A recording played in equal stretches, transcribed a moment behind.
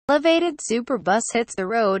Elevated superbus hits the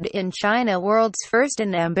road in China. World's first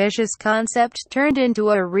and ambitious concept turned into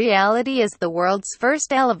a reality as the world's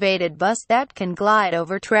first elevated bus that can glide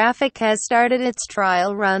over traffic has started its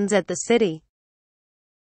trial runs at the city.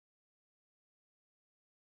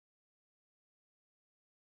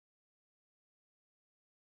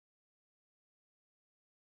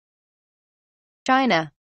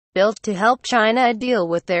 China. Built to help China deal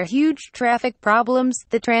with their huge traffic problems,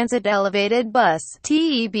 the Transit Elevated Bus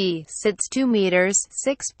 (TEB) sits 2 meters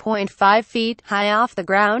 (6.5 feet) high off the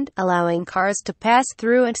ground, allowing cars to pass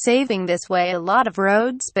through and saving this way a lot of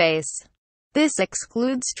road space. This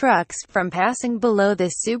excludes trucks from passing below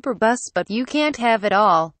this superbus, but you can't have it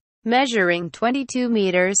all. Measuring 22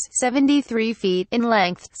 meters (73 feet) in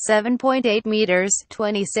length, 7.8 meters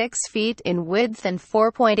 (26 feet) in width and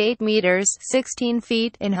 4.8 meters (16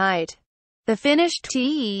 feet) in height. The finished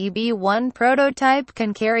TEB-1 prototype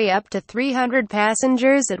can carry up to 300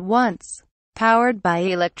 passengers at once. Powered by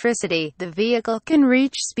electricity, the vehicle can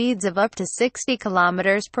reach speeds of up to 60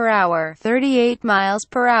 kilometers per hour, 38 miles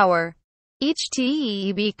per hour. Each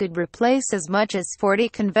TEB could replace as much as 40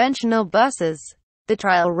 conventional buses. The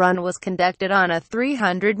trial run was conducted on a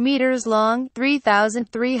 300 meters long,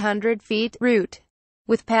 3,300 feet route,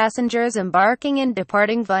 with passengers embarking and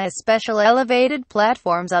departing via special elevated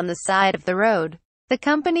platforms on the side of the road. The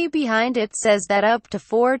company behind it says that up to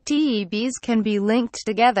 4 TEBs can be linked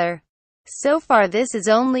together. So far this is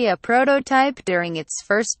only a prototype during its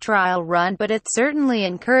first trial run, but it's certainly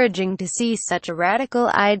encouraging to see such a radical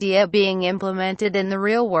idea being implemented in the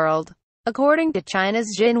real world. According to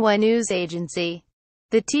China's Xinhua news agency,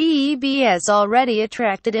 the TEB has already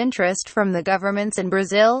attracted interest from the governments in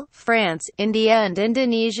Brazil, France, India and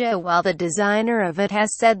Indonesia, while the designer of it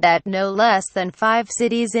has said that no less than 5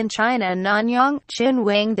 cities in China, Nanyang,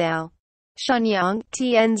 Qinhuangdao, Shenyang,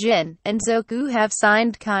 Tianjin, and Zhou, have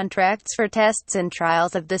signed contracts for tests and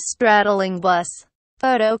trials of the straddling bus.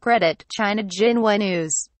 Photo credit, China Xinhua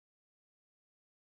News.